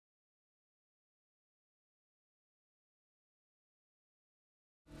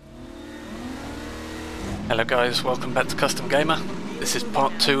Hello guys, welcome back to Custom Gamer. This is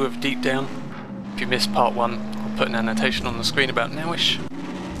part 2 of Deep Down. If you missed part 1, I'll put an annotation on the screen about nowish.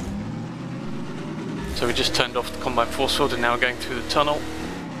 So we just turned off the Combine Force Field and now we're going through the tunnel.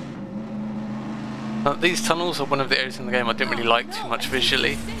 Now, these tunnels are one of the areas in the game I didn't really like too much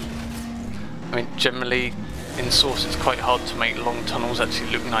visually. I mean, generally in Source it's quite hard to make long tunnels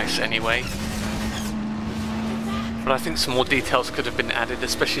actually look nice anyway. But I think some more details could have been added,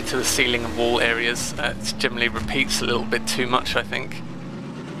 especially to the ceiling and wall areas. It generally repeats a little bit too much, I think.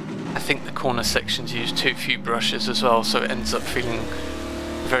 I think the corner sections use too few brushes as well, so it ends up feeling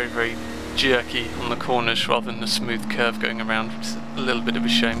very, very jerky on the corners rather than a smooth curve going around, which is a little bit of a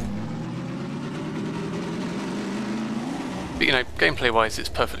shame. But you know, gameplay wise it's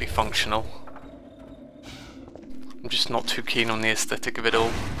perfectly functional. I'm just not too keen on the aesthetic of it all.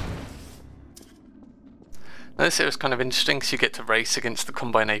 Now this area is kind of interesting because you get to race against the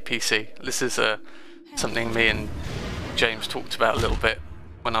Combine APC. This is something me and James talked about a little bit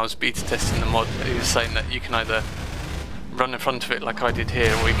when I was beta testing the mod. He was saying that you can either run in front of it like I did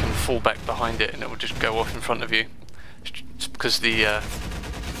here, or you can fall back behind it and it will just go off in front of you. It's because the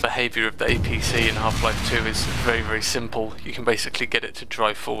behaviour of the APC in Half-Life 2 is very, very simple. You can basically get it to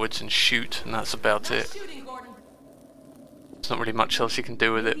drive forwards and shoot, and that's about it. There's not really much else you can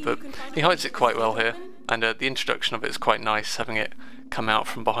do with it, but he hides it quite well here. And the introduction of it is quite nice, having it come out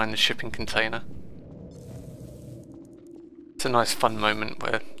from behind the shipping container. It's a nice fun moment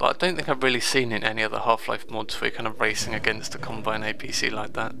where I don't think I've really seen in any other Half-Life mods where you're kind of racing against a Combine APC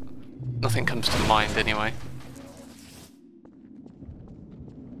like that. Nothing comes to mind anyway.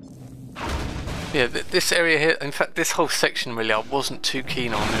 Yeah, this area here, in fact this whole section really I wasn't too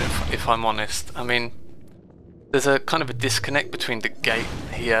keen on, if I'm honest. I mean, there's a kind of a disconnect between the gate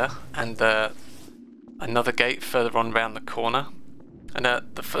here and another gate further on round the corner, and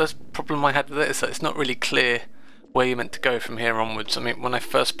the first problem I had with it is that it's not really clear where you're meant to go from here onwards. I mean, when I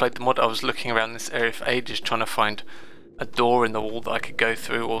first played the mod I was looking around this area for ages trying to find a door in the wall that I could go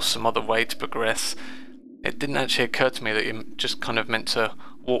through or some other way to progress. It didn't actually occur to me that you're just kind of meant to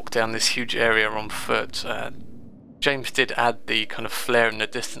walk down this huge area on foot. James did add the kind of flare in the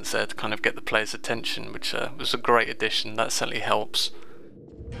distance there to kind of get the player's attention, which was a great addition. That certainly helps.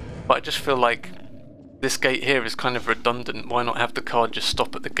 But I just feel like this gate here is kind of redundant. Why not have the car just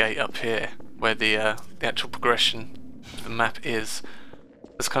stop at the gate up here, where the actual progression of the map is?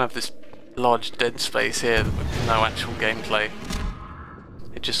 There's kind of this large dead space here with no actual gameplay.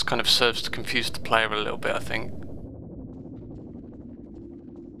 It just kind of serves to confuse the player a little bit, I think.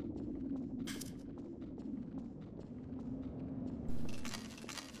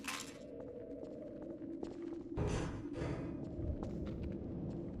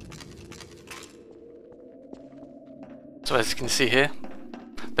 So as you can see here,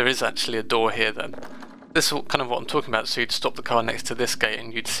 there is actually a door here then. This is kind of what I'm talking about, so you'd stop the car next to this gate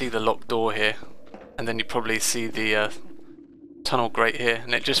and you'd see the locked door here, and then you'd probably see the tunnel grate here,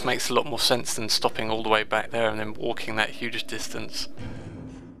 and it just makes a lot more sense than stopping all the way back there and then walking that huge distance.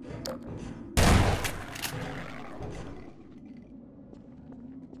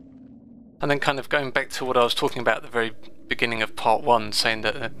 And then kind of going back to what I was talking about at the very beginning of part 1, saying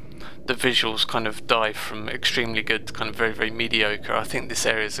that the visuals kind of dive from extremely good to kind of very, very mediocre. I think this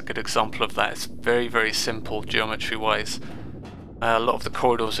area is a good example of that. It's very, very simple geometry wise. A lot of the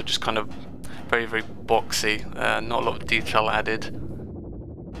corridors are just kind of very, very boxy, not a lot of detail added.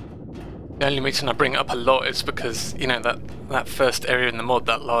 The only reason I bring it up a lot is because, you know, that first area in the mod,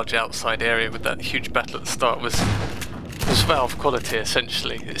 that large outside area with that huge battle at the start was Valve quality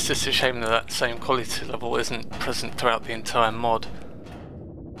essentially. It's just a shame that that same quality level isn't present throughout the entire mod.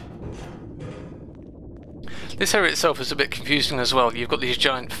 This area itself is a bit confusing as well. You've got these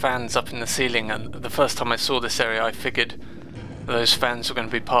giant fans up in the ceiling, and the first time I saw this area I figured those fans were going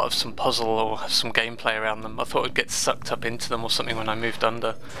to be part of some puzzle or have some gameplay around them. I thought I'd get sucked up into them or something when I moved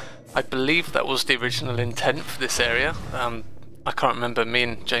under. I believe that was the original intent for this area. I can't remember, me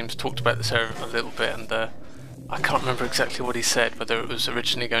and James talked about this area a little bit, and I can't remember exactly what he said, whether it was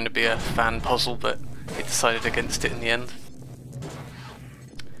originally going to be a fan puzzle, but he decided against it in the end.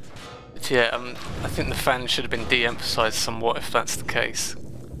 But yeah, I think the fans should have been de-emphasised somewhat if that's the case.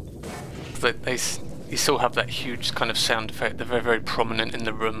 You still have that huge kind of sound effect, they're very, very prominent in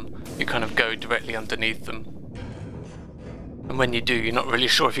the room. You kind of go directly underneath them. And when you do, you're not really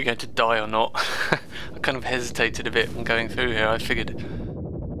sure if you're going to die or not. I kind of hesitated a bit when going through here. I figured,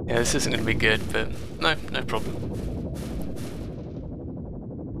 yeah, this isn't going to be good, but no problem.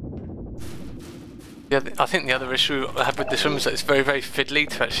 Yeah, I think the other issue I have with this room is that it's very, very fiddly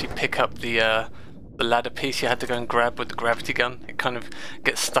to actually pick up the the ladder piece you had to go and grab with the gravity gun. It kind of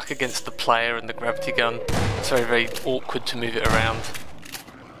gets stuck against the player and the gravity gun. It's very, very awkward to move it around.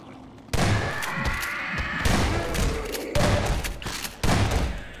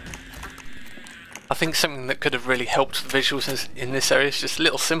 I think something that could have really helped the visuals in this area is just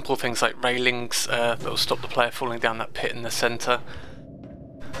little simple things like railings that will stop the player falling down that pit in the centre.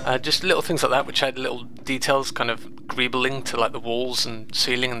 Just little things like that which add little details, kind of greebling to like the walls and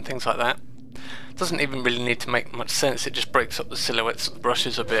ceiling and things like that. It doesn't even really need to make much sense, it just breaks up the silhouettes of the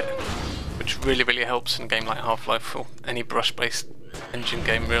brushes a bit, which really, really helps in a game like Half-Life or any brush-based engine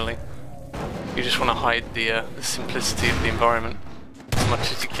game really. You just want to hide the simplicity of the environment as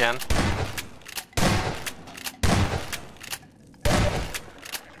much as you can.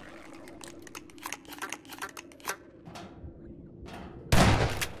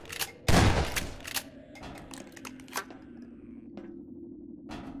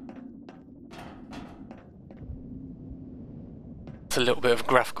 A little bit of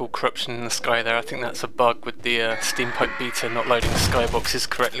graphical corruption in the sky there. I think that's a bug with the Steam Pipe Beta not loading skyboxes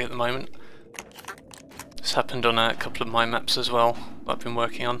correctly at the moment. This happened on a couple of my maps as well that I've been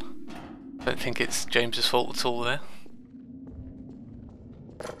working on. Don't think it's James's fault at all there.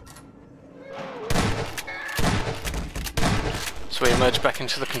 So we emerge back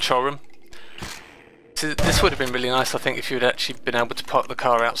into the control room. So this would have been really nice, I think, if you had actually been able to park the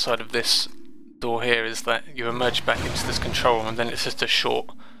car outside of this door here, is that you emerge back into this control room and then it's just a short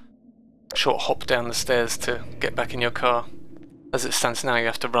hop down the stairs to get back in your car. As it stands now, you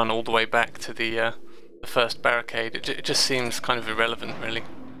have to run all the way back to the first barricade. It just seems kind of irrelevant really,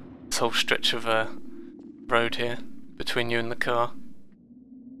 this whole stretch of road here between you and the car.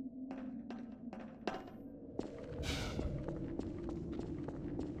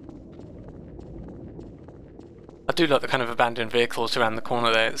 I do like the kind of abandoned vehicles around the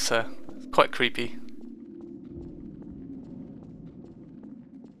corner there. It's quite creepy.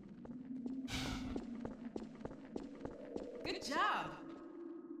 Good job.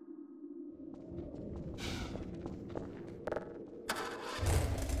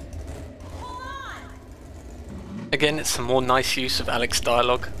 Hold on. Again, it's some more nice use of Alex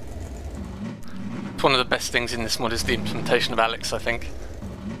dialogue. It's one of the best things in this mod is the implementation of Alex, I think.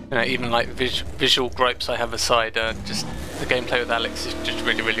 You know, even like visual gripes I have aside, just the gameplay with Alex is just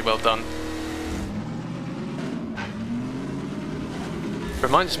really, really well done.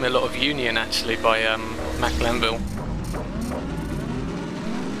 Reminds me a lot of Union actually by Mac Lenville.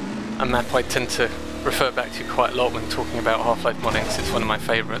 A map I tend to refer back to quite a lot when talking about Half-Life modding, because it's one of my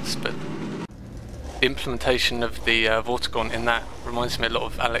favourites, but the implementation of the Vortigon in that reminds me a lot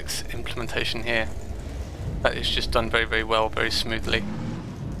of Alex implementation here. That is just done very, very well, very smoothly.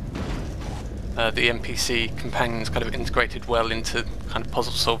 The NPC companions kind of integrated well into kind of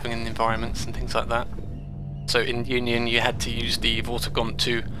puzzle solving in environments and things like that. So in Union you had to use the Vortigon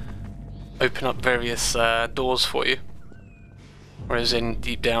to open up various doors for you, whereas in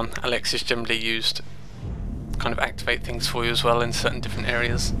Deep Down, Alex is generally used to kind of activate things for you as well in certain different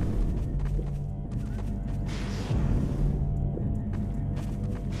areas.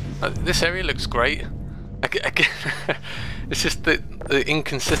 This area looks great. Again, it's just the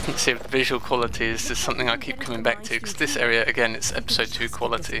inconsistency of the visual quality is just something I keep coming back to, because this area, again, it's episode 2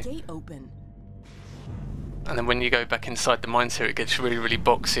 quality. And then when you go back inside the mines here, it gets really, really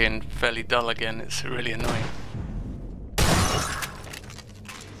boxy and fairly dull again. It's really annoying.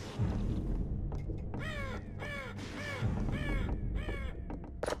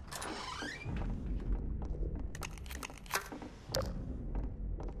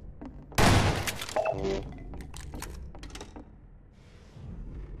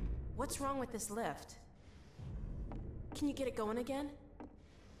 What's wrong with this lift? Can you get it going again?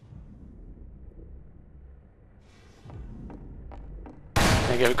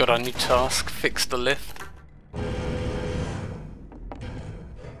 There you go, we've got our new task, fix the lift.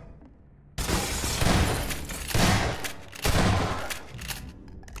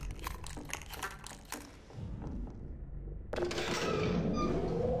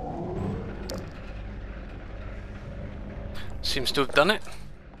 Seems to have done it.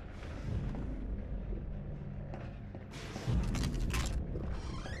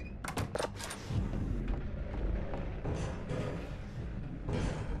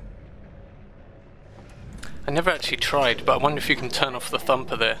 I never actually tried, but I wonder if you can turn off the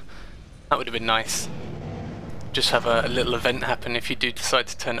thumper there. That would have been nice. Just have a little event happen if you do decide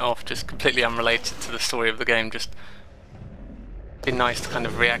to turn it off, just completely unrelated to the story of the game. Just be nice to kind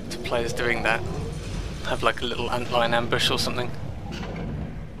of react to players doing that. Have like a little antlion ambush or something.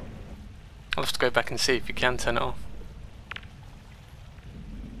 I'll have to go back and see if you can turn it off.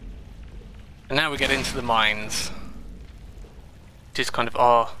 And now we get into the mines, which is kind of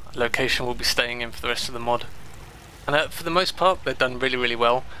our location we'll be staying in for the rest of the mod. And for the most part, they're done really, really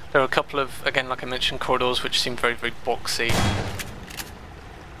well. There are a couple of, again, like I mentioned, corridors which seem very, very boxy.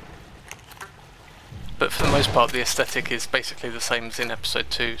 But for the most part, the aesthetic is basically the same as in episode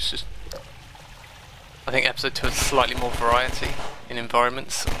 2. It's just, I think episode 2 has slightly more variety in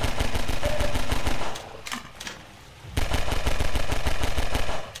environments.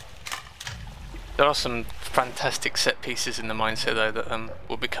 There are some fantastic set pieces in the mines here though that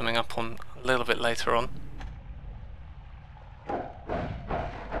will be coming up on a little bit later on.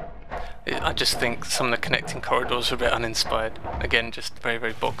 I just think some of the connecting corridors are a bit uninspired. Again, just very,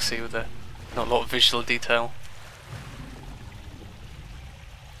 very boxy with not a lot of visual detail.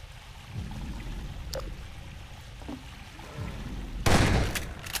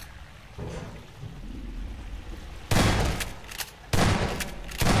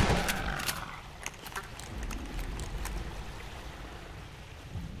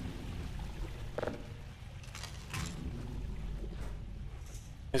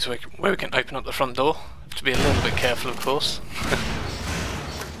 This is where we can open up the front door. Have to be a little bit careful, of course.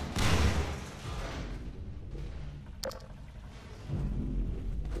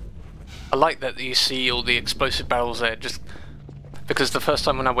 I like that you see all the explosive barrels there, just because the first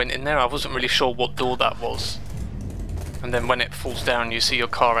time when I went in there I wasn't really sure what door that was. And then when it falls down you see your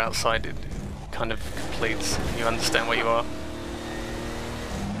car outside, it kind of completes, you understand where you are.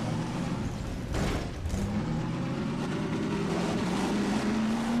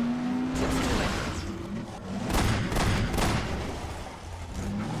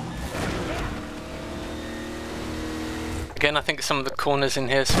 Again, I think some of the corners in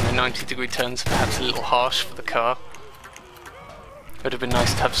here, some of the 90-degree turns, are perhaps a little harsh for the car. It would have been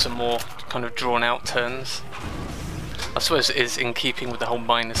nice to have some more kind of drawn-out turns. I suppose it is in keeping with the whole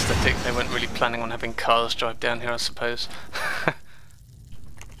mine aesthetic. They weren't really planning on having cars drive down here, I suppose.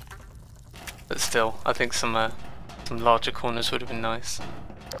 But still, I think some larger corners would have been nice.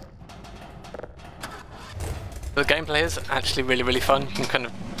 The gameplay is actually really, really fun. You can kind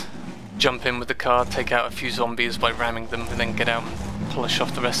of jump in with the car, take out a few zombies by ramming them, and then get out and polish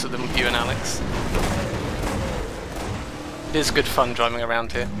off the rest of them with you and Alex. It is good fun driving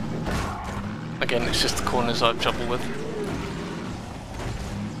around here. Again, it's just the corners I have trouble with.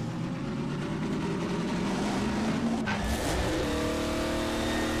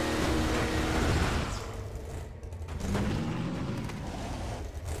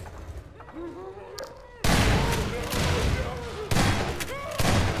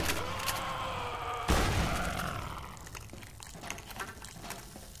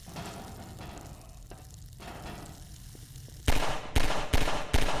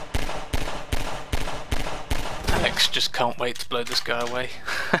 Just can't wait to blow this guy away.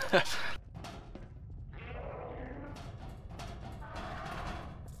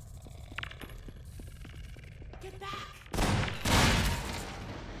 Get back.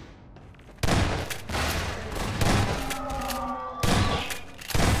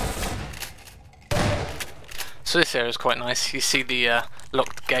 So this area is quite nice. You see the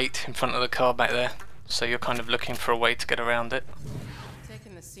locked gate in front of the car back there, so you're kind of looking for a way to get around it.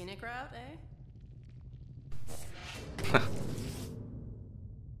 Taking the scenic route, eh?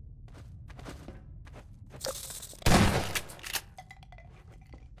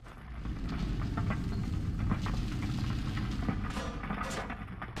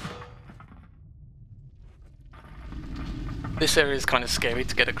 This area is kind of scary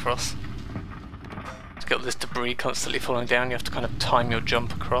to get across. To get all this debris constantly falling down, you have to kind of time your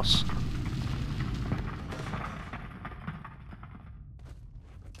jump across.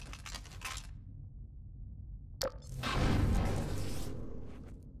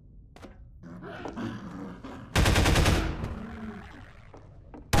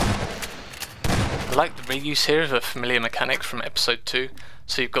 I like the reuse here of a familiar mechanic from episode 2.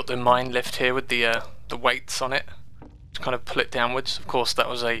 So you've got the mine lift here with the weights on it to kind of pull it downwards. Of course that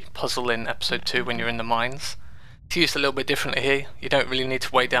was a puzzle in episode 2 when you're in the mines. It's used a little bit differently here. You don't really need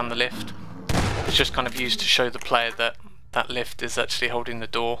to weigh down the lift. It's just kind of used to show the player that that lift is actually holding the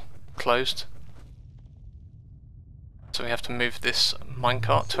door closed. So we have to move this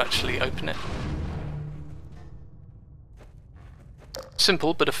minecart to actually open it.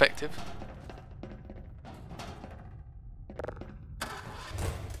 Simple but effective.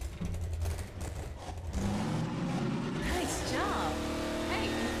 Nice job. Hey,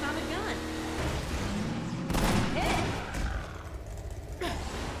 you found a gun.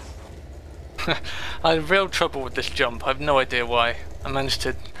 I had real trouble with this jump. I have no idea why. I managed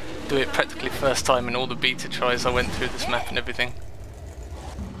to do it practically first time in all the beta tries I went through this map and everything.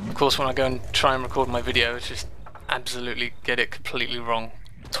 Of course, when I go and try and record my video, it's just absolutely get it completely wrong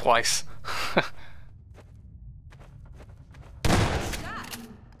twice.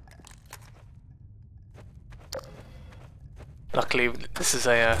 Luckily, this is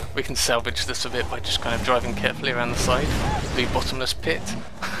a we can salvage this a bit by just kind of driving carefully around the side of the bottomless pit.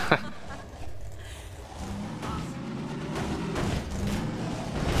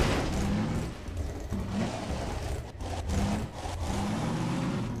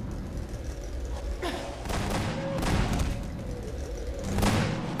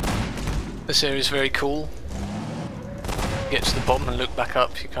 This area is very cool. Get to the bottom and look back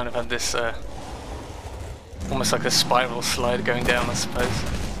up, you kind of have this almost like a spiral slide going down, I suppose.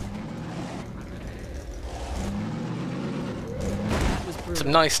 Some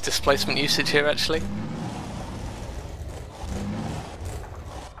nice displacement usage here, actually.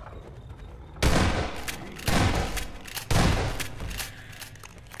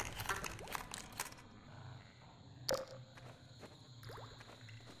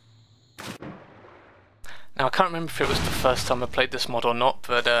 Now I can't remember if it was the first time I played this mod or not,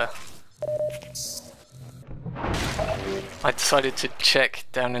 but I decided to check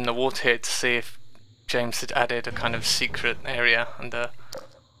down in the water here to see if James had added a kind of secret area, and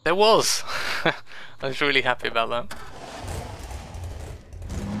there was! I was really happy about that.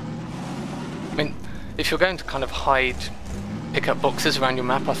 I mean, if you're going to kind of hide pickup boxes around your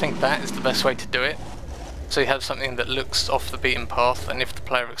map, I think that is the best way to do it. So you have something that looks off the beaten path, and if the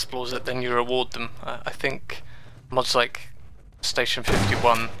player explores it, then you reward them. I think mods like Station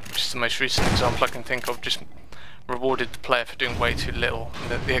 51, which is the most recent example I can think of, just rewarded the player for doing way too little.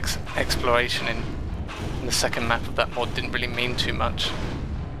 The exploration in the second map of that mod didn't really mean too much,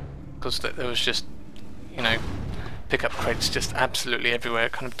 because there was just, you know, pickup crates just absolutely everywhere.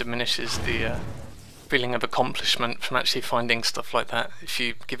 It kind of diminishes the feeling of accomplishment from actually finding stuff like that if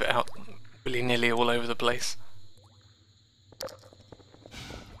you give it out willy-nilly all over the place.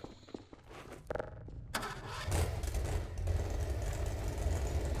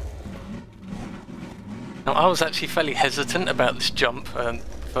 Now I was actually fairly hesitant about this jump the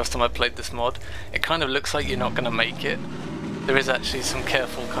first time I played this mod. It kind of looks like you're not going to make it. There is actually some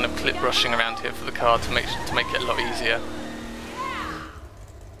careful kind of clip rushing around here for the car to make it a lot easier.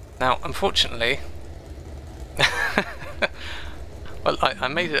 Now unfortunately well, I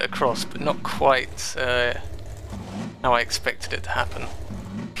made it across, but not quite how I expected it to happen.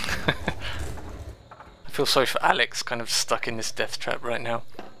 I feel sorry for Alex, kind of stuck in this death trap right now.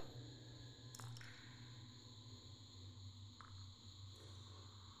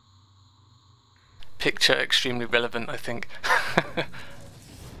 Picture extremely relevant, I think.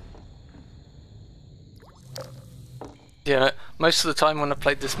 Yeah, most of the time when I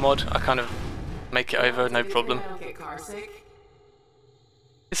played this mod, I kind of make it over, no problem.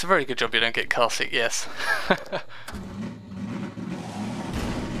 It's a very good job you don't get car sick, yes.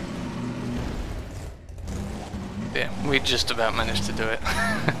 Yeah, we just about managed to do it.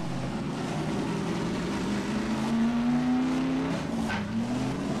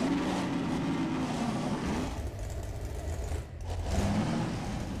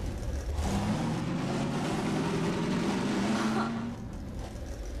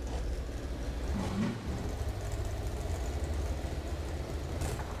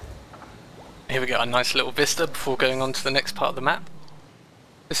 Here we go, a nice little vista before going on to the next part of the map.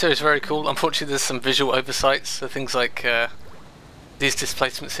 This area is very cool. Unfortunately there's some visual oversights, so things like these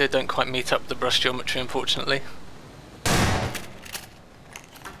displacements here don't quite meet up with the brush geometry, unfortunately.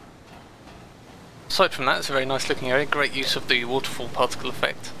 Aside from that, it's a very nice looking area, great use of the waterfall particle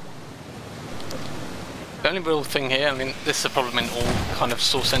effect. The only real thing here, I mean this is a problem in all kind of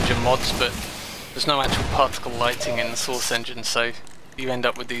Source Engine mods, but there's no actual particle lighting in the Source Engine, so you end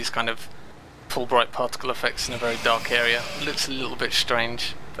up with these kind of full bright particle effects in a very dark area. It looks a little bit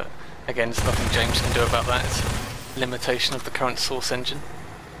strange, but again, there's nothing James can do about that. It's a limitation of the current Source Engine.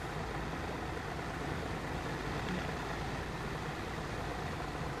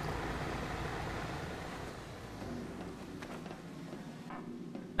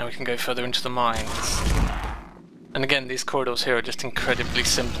 Now we can go further into the mines. And again, these corridors here are just incredibly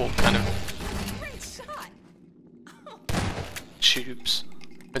simple, kind of tubes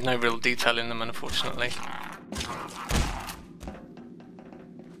with no real detail in them, unfortunately.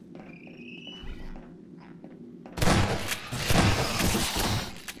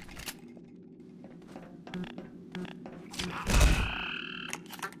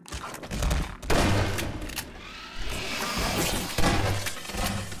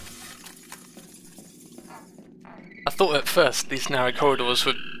 I thought at first these narrow corridors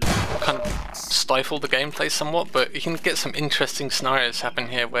would kind of stifle the gameplay somewhat, but you can get some interesting scenarios happen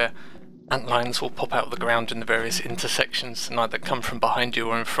here where antlions will pop out of the ground in the various intersections and either come from behind you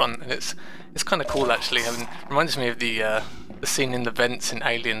or in front, and it's kind of cool actually. It reminds me of the scene in the vents in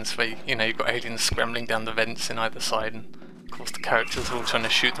Aliens where you've got aliens scrambling down the vents in either side, and of course the characters are all trying to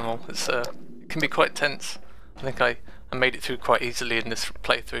shoot them all. It can be quite tense. I think I made it through quite easily in this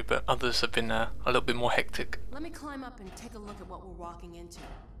playthrough, but others have been a little bit more hectic. Let me climb up and take a look at what we're walking into.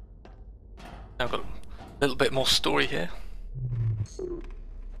 Now I've got a little bit more story here.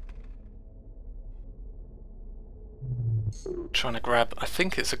 Trying to grab, I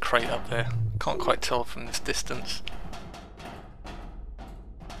think it's a crate up there. Can't quite tell from this distance.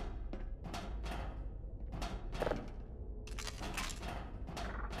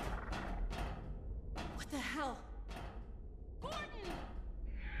 What the hell?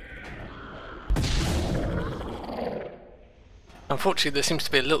 Unfortunately, there seems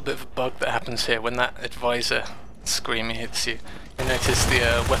to be a little bit of a bug that happens here when that advisor screaming hits you. You notice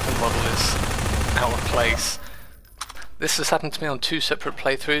the weapon model is out of place. This has happened to me on 2 separate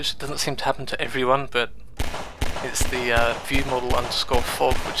playthroughs. It doesn't seem to happen to everyone, but it's the view model _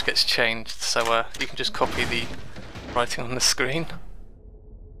 fov which gets changed, so you can just copy the writing on the screen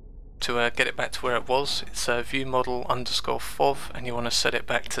to get it back to where it was. It's view model _ fov, and you want to set it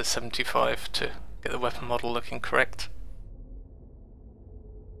back to 75 to get the weapon model looking correct.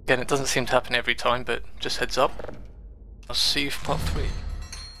 Again, it doesn't seem to happen every time, but just heads up. I'll see you for part 3.